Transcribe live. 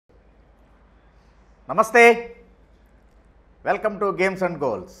నమస్తే, welcome to games and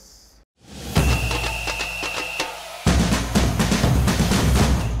goals.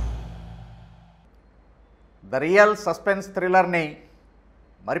 The real suspense థ్రిల్లర్ని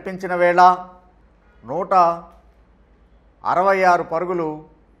మరిపించిన వేళ 166 పరుగులు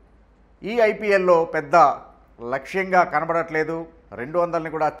ఈ ఐపీఎల్లో పెద్ద లక్ష్యంగా కనబడట్లేదు.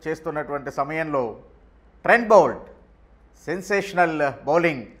 200ని కూడా చేస్తున్నటువంటి సమయంలో ట్రెంట్ బౌల్ట్ సెన్సేషనల్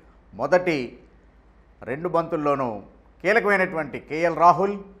బౌలింగ్ మొదటి 2 బంతుల్లోనూ కీలకమైనటువంటి కేఎల్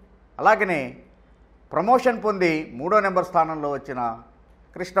రాహుల్, అలాగనే ప్రమోషన్ పొంది 3వ నెంబర్ స్థానంలో వచ్చిన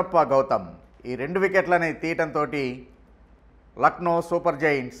కృష్ణప్ప గౌతమ్ ఈ 2 వికెట్లని తీయటంతో లక్నో సూపర్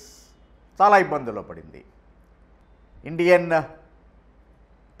జైంట్స్ చాలా ఇబ్బందుల్లో పడింది. Indian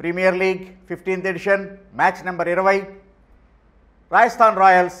premier league 15th edition match number 20 Rajasthan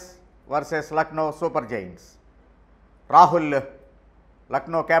Royals versus Lucknow super Giants. Rahul,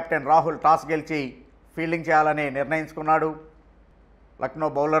 Lucknow captain Rahul toss గెలిచి ఫీల్డింగ్ చేయాలని నిర్ణయించుకున్నాడు. లక్నో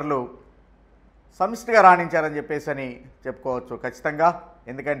బౌలర్లు సమిష్టిగా రాణించారని చెప్పేసి చెప్పుకోవచ్చు ఖచ్చితంగా.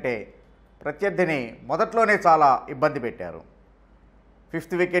 ఎందుకంటే ప్రత్యర్థిని మొదట్లోనే చాలా ఇబ్బంది పెట్టారు.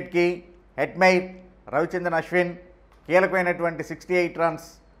 5th వికెట్కి హెట్మైర్, రవిచంద్రన్ అశ్విన్ కీలకమైనటువంటి 68 రన్స్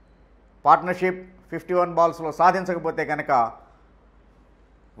పార్ట్నర్షిప్ 51 బాల్స్లో సాధించకపోతే కనుక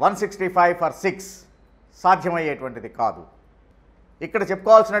 165 ఫర్ 6 సాధ్యమయ్యేటువంటిది కాదు. ఇక్కడ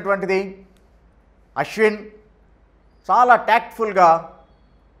చెప్పుకోవాల్సినటువంటిది అశ్విన్ చాలా ట్యాక్ట్ఫుల్గా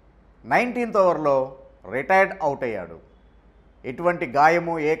 19th ఓవర్లో రిటైర్డ్ అవుట్ అయ్యాడు. ఎటువంటి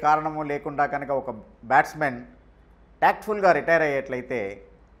గాయము ఏ కారణము లేకుండా కనుక ఒక బ్యాట్స్మెన్ ట్యాక్ట్ఫుల్గా రిటైర్ అయ్యేట్లయితే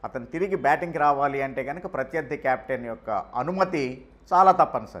అతను తిరిగి బ్యాటింగ్కి రావాలి అంటే కనుక ప్రత్యర్థి కెప్టెన్ యొక్క అనుమతి చాలా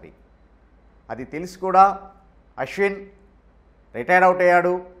తప్పనిసరి. అది తెలిసి కూడా అశ్విన్ రిటైర్ అవుట్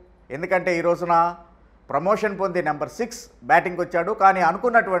అయ్యాడు. ఎందుకంటే ఈ రోజున ప్రమోషన్ పొంది నెంబర్ 6 బ్యాటింగ్కి వచ్చాడు, కానీ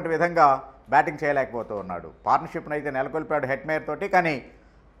అనుకున్నటువంటి విధంగా బ్యాటింగ్ చేయలేకపోతూ ఉన్నాడు. పార్ట్నర్షిప్ను అయితే నెలకొల్పాడు హెట్మేయర్ తోటి, కానీ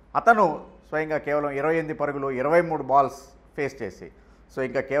అతను స్వయంగా కేవలం 28 పరుగులు 23 బాల్స్ ఫేస్ చేసి, సో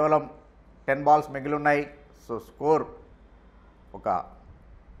ఇంకా కేవలం 10 బాల్స్ మిగిలి ఉన్నాయి. సో స్కోర్ ఒక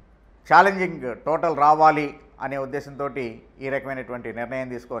ఛాలెంజింగ్ టోటల్ రావాలి అనే ఉద్దేశంతో ఈ రకమైనటువంటి నిర్ణయం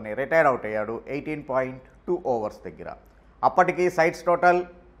తీసుకొని రిటైర్ అవుట్ అయ్యాడు 18.2 ఓవర్స్ దగ్గర. అప్పటికి sides total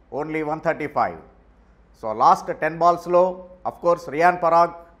only 135. So last 10 బాల్స్లో of course rayon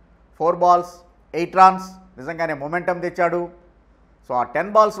Parag 4 balls 8 runs నిజంగానే మొమెంటం తెచ్చాడు. సో ఆ 10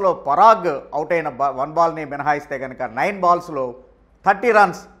 బాల్స్లో పరాగ్ అవుట్ అయిన 1 బాల్ని మినహాయిస్తే కనుక 9 బాల్స్లో 30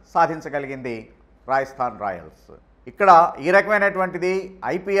 రన్స్ సాధించగలిగింది రాజస్థాన్ రాయల్స్. ఇక్కడ ఈ రకమైనటువంటిది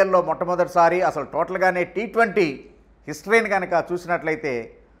ఐపీఎల్లో మొట్టమొదటిసారి అసలు టోటల్గానే T20 హిస్టరీని కనుక చూసినట్లయితే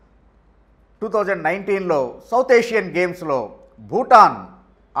 2019లో సౌత్ ఏషియన్ గేమ్స్లో భూటాన్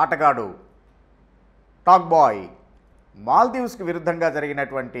ఆటగాడు టాక్ బాయ్ మాల్దీవ్స్కి విరుద్ధంగా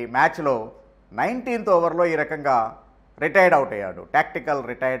జరిగినటువంటి మ్యాచ్లో 19th ఓవర్లో ఈ రకంగా రిటైర్డ్ అవుట్ అయ్యాడు, టాక్టికల్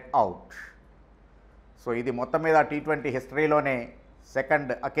రిటైర్డ్ అవుట్. సో ఇది మొత్తం మీద T20 హిస్టరీలోనే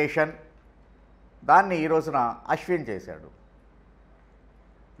సెకండ్ అకేషన్. దాన్ని ఈ రోజున అశ్విన్ చేశాడు.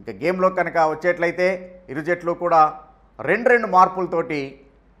 ఇంకా గేమ్లో కనుక వచ్చేట్లయితే ఇరు జట్లు కూడా 2 మార్పులతోటి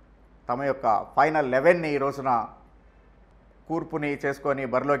తమ యొక్క ఫైనల్ 11ని ఈ రోజున కూర్పుని చేసుకొని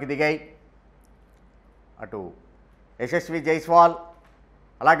బరిలోకి దిగాయి. అటు యశస్వి జైస్వాల్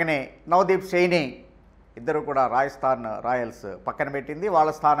అలాగనే నవదీప్ సైని ఇద్దరు కూడా రాజస్థాన్ రాయల్స్ పక్కన పెట్టింది. వాళ్ళ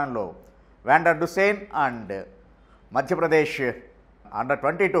స్థానంలో వాండర్ డుసేన్ అండ్ మధ్యప్రదేశ్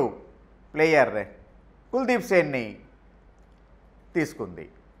అండర్-22 ప్లేయర్ కుల్దీప్ సేన్ని తీసుకుంది.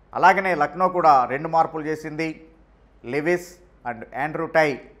 అలాగనే లక్నో కూడా 2 మార్పులు చేసింది. లెవిస్ అండ్ ఆండ్రూ టై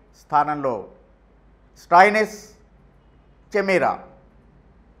స్థానంలో స్టాయినిస్, చెమీరా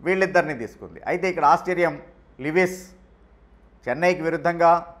వీళ్ళిద్దరిని తీసుకుంది. అయితే ఇక్కడ ఆశ్చర్యం, లెవిస్ చెన్నైకి విరుద్ధంగా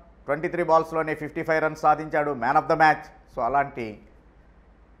 23 బాల్స్లోనే 55 రన్స్ సాధించాడు, man of the match. So అలాంటి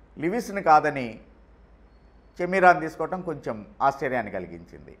లెవిస్ని కాదని చెమీరాని తీసుకోవటం కొంచెం ఆశ్చర్యాన్ని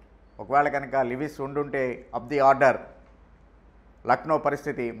కలిగించింది. ఒకవేళ కనుక లెవిస్ ఉండుంటే అఫ్ ది ఆర్డర్ లక్నో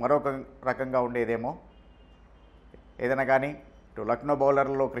పరిస్థితి మరొక రకంగా ఉండేదేమో. ఏదైనా కానీ ఇటు లక్నో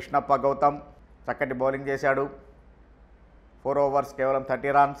బౌలర్లలో కృష్ణప్ప గౌతమ్ చక్కటి బౌలింగ్ చేశాడు. 4 ఓవర్స్ కేవలం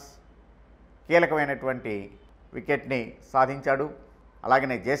 30 రన్స్ కీలకమైనటువంటి వికెట్ని సాధించాడు.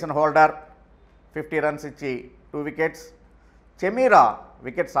 అలాగనే జేసన్ హోల్డర్ 50 రన్స్ ఇచ్చి 2 వికెట్స్. చెమీరా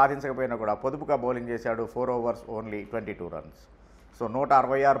వికెట్ సాధించకపోయినా కూడా పొదుపుగా బౌలింగ్ చేశాడు. 4 ఓవర్స్ ఓన్లీ 22 రన్స్. సో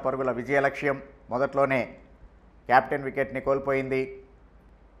 166 పరుగుల విజయ లక్ష్యం. మొదట్లోనే క్యాప్టెన్ వికెట్ని కోల్పోయింది.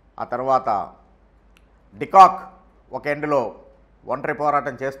 ఆ తర్వాత డికాక్ ఒక ఎండ్లో ఒంటరి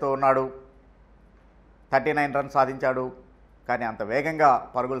పోరాటం చేస్తూ ఉన్నాడు. 39 రన్స్ సాధించాడు, కానీ అంత వేగంగా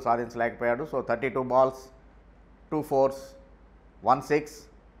పరుగులు సాధించలేకపోయాడు. So 32 balls 2 4s 1 6.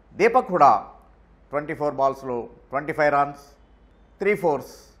 Deepak Hooda 24 బాల్స్లో 25 runs 3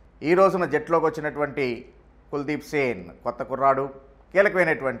 force. ఈ రోజున జట్టులోకి వచ్చినటువంటి కుల్దీప్ సేన్ కొత్త కుర్రాడు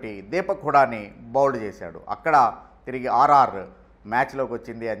కీలకమైనటువంటి దీపక్ హుడాని బౌల్డ్ చేశాడు. అక్కడ తిరిగి ఆర్ఆర్ మ్యాచ్లోకి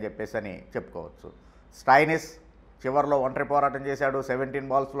వచ్చింది అని చెప్పేసి చెప్పుకోవచ్చు. స్టైనిస్ చివరిలో ఒంటరి పోరాటం చేశాడు. 17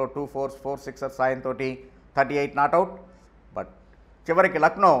 బాల్స్లో 2 ఫోర్స్ 4 సిక్సర్స్ సాయంతో 38 నాట్అవుట్. బట్ చివరికి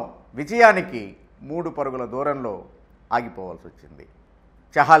లక్నో విజయానికి 3 పరుగుల దూరంలో ఆగిపోవాల్సి వచ్చింది.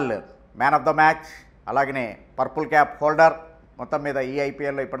 Chahal man of the match, అలాగనే పర్పుల్ క్యాప్ హోల్డర్. మొత్తం మీద ఈ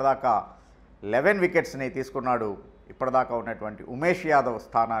ఐపీఎల్లో ఇప్పటిదాకా 11 వికెట్స్ని తీసుకున్నాడు. ఇప్పటిదాకా ఉన్నటువంటి ఉమేష్ యాదవ్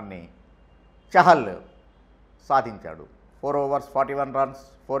స్థానాన్ని చహల్ సాధించాడు. 4 overs 41 runs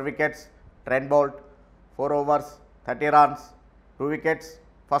 4 wickets. Trent Boult 4 overs 30 runs 2 wickets.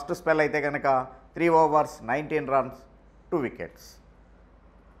 First spell అయితే కనుక 3 overs 19 రన్స్ 2 వికెట్స్.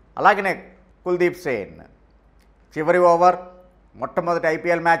 అలాగనే కుల్దీప్ సేన్ చివరి ఓవర్, మొట్టమొదటి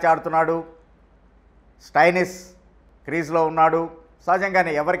ఐపీఎల్ మ్యాచ్ ఆడుతున్నాడు. స్టైనిస్ క్రీజ్లో ఉన్నాడు.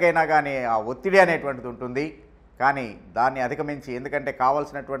 సహజంగానే ఎవరికైనా కానీ ఆ ఒత్తిడి అనేటువంటిది ఉంటుంది. కానీ దాన్ని అధిగమించి, ఎందుకంటే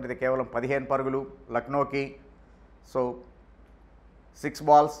కావాల్సినటువంటిది కేవలం 15 పరుగులు లక్నోకి. సో 6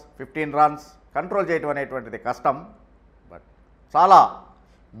 balls 15 రన్స్ కంట్రోల్ చేయడం అనేటువంటిది కష్టం. బట్ చాలా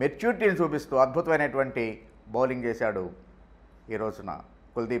మెచ్యూరిటీని చూపిస్తూ అద్భుతమైనటువంటి బౌలింగ్ చేశాడు ఈ రోజున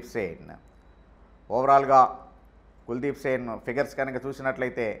కుల్దీప్ సేన్. ఓవరాల్గా కుల్దీప్ సేన్ ఫిగర్స్ కనుక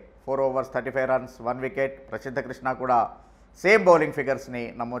చూసినట్లయితే 4 overs 35 రన్స్ 1 వికెట్. ప్రసిద్ధ కృష్ణ కూడా సేమ్ బౌలింగ్ ఫిగర్స్ని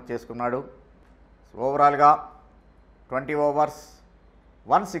నమోదు చేసుకున్నాడు. ఓవరాల్గా 20 overs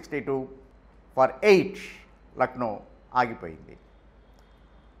 162 ఫర్ 8 లక్నో ఆగిపోయింది.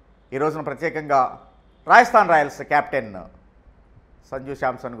 ఈ రోజున ప్రత్యేకంగా రాజస్థాన్ రాయల్స్ కెప్టెన్ సంజు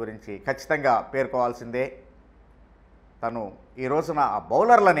శాంసన్ గురించి ఖచ్చితంగా పేర్కోవాల్సిందే. తను ఈ రోజున ఆ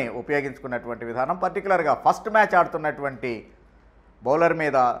బౌలర్లని ఉపయోగించుకున్నటువంటి విధానం, పర్టికులర్గా ఫస్ట్ మ్యాచ్ ఆడుతున్నటువంటి బౌలర్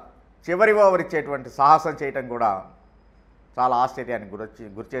మీద చివరి ఓవర్ ఇచ్చేటువంటి సాహసం చేయటం కూడా చాలా ఆశ్చర్యానికి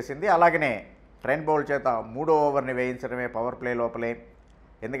గురిచేసింది. అలాగనే ట్రెంట్ బౌల్ట్ చేత 3వ ఓవర్ని వేయించడమే పవర్ ప్లే లోపలే.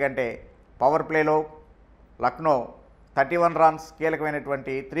 ఎందుకంటే పవర్ ప్లేలో లక్నో 31 రన్స్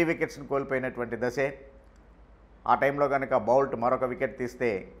కీలకమైనటువంటి 3 వికెట్స్ని కోల్పోయినటువంటి దశే. ఆ టైంలో కనుక బౌల్ట్ మరొక వికెట్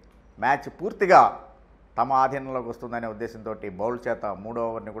తీస్తే మ్యాచ్ పూర్తిగా తమ ఆధీనంలోకి వస్తుందనే ఉద్దేశంతో బౌల్ట్ చేత 3వ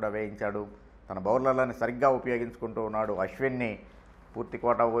ఓవర్ని కూడా వేయించాడు. తన బౌలర్లను సరిగ్గా ఉపయోగించుకుంటూ ఉన్నాడు. అశ్విన్ని పూర్తి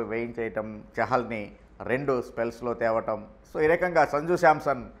కోట వేయించేయటం, చహల్ని 2 స్పెల్స్లో తేవటం. సో ఈ రకంగా సంజు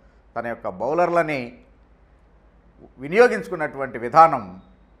శాంసన్ తన యొక్క బౌలర్లని వినియోగించుకున్నటువంటి విధానం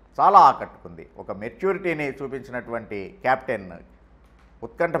చాలా ఆకట్టుకుంది. ఒక మెచ్యూరిటీని చూపించినటువంటి కెప్టెన్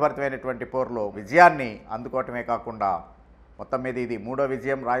ఉత్కంఠభరితమైనటువంటి పోరులో విజయాన్ని అందుకోవటమే కాకుండా మొత్తం మీద ఇది 3వ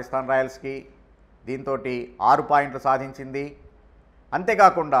విజయం రాజస్థాన్ రాయల్స్కి. దీంతో 6 పాయింట్లు సాధించింది.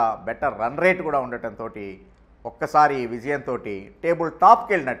 అంతేకాకుండా బెటర్ రన్ రేట్ కూడా ఉండటంతో ఒక్కసారి ఈ విజయంతో టేబుల్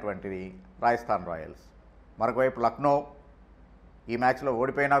టాప్కి వెళ్ళినటువంటిది రాజస్థాన్ రాయల్స్. మరొకవైపు లక్నో ఈ మ్యాచ్లో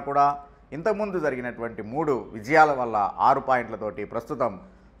ఓడిపోయినా కూడా ఇంతకుముందు జరిగినటువంటి 3 విజయాల వల్ల 6 పాయింట్లతోటి ప్రస్తుతం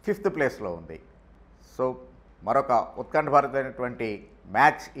 5th ప్లేస్లో ఉంది. సో మరొక ఉత్కంఠభరితమైనటువంటి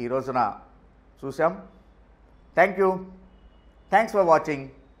మ్యాచ్ ఈ రోజున చూసాం. Thanks for watching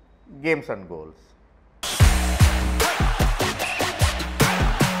games and goals.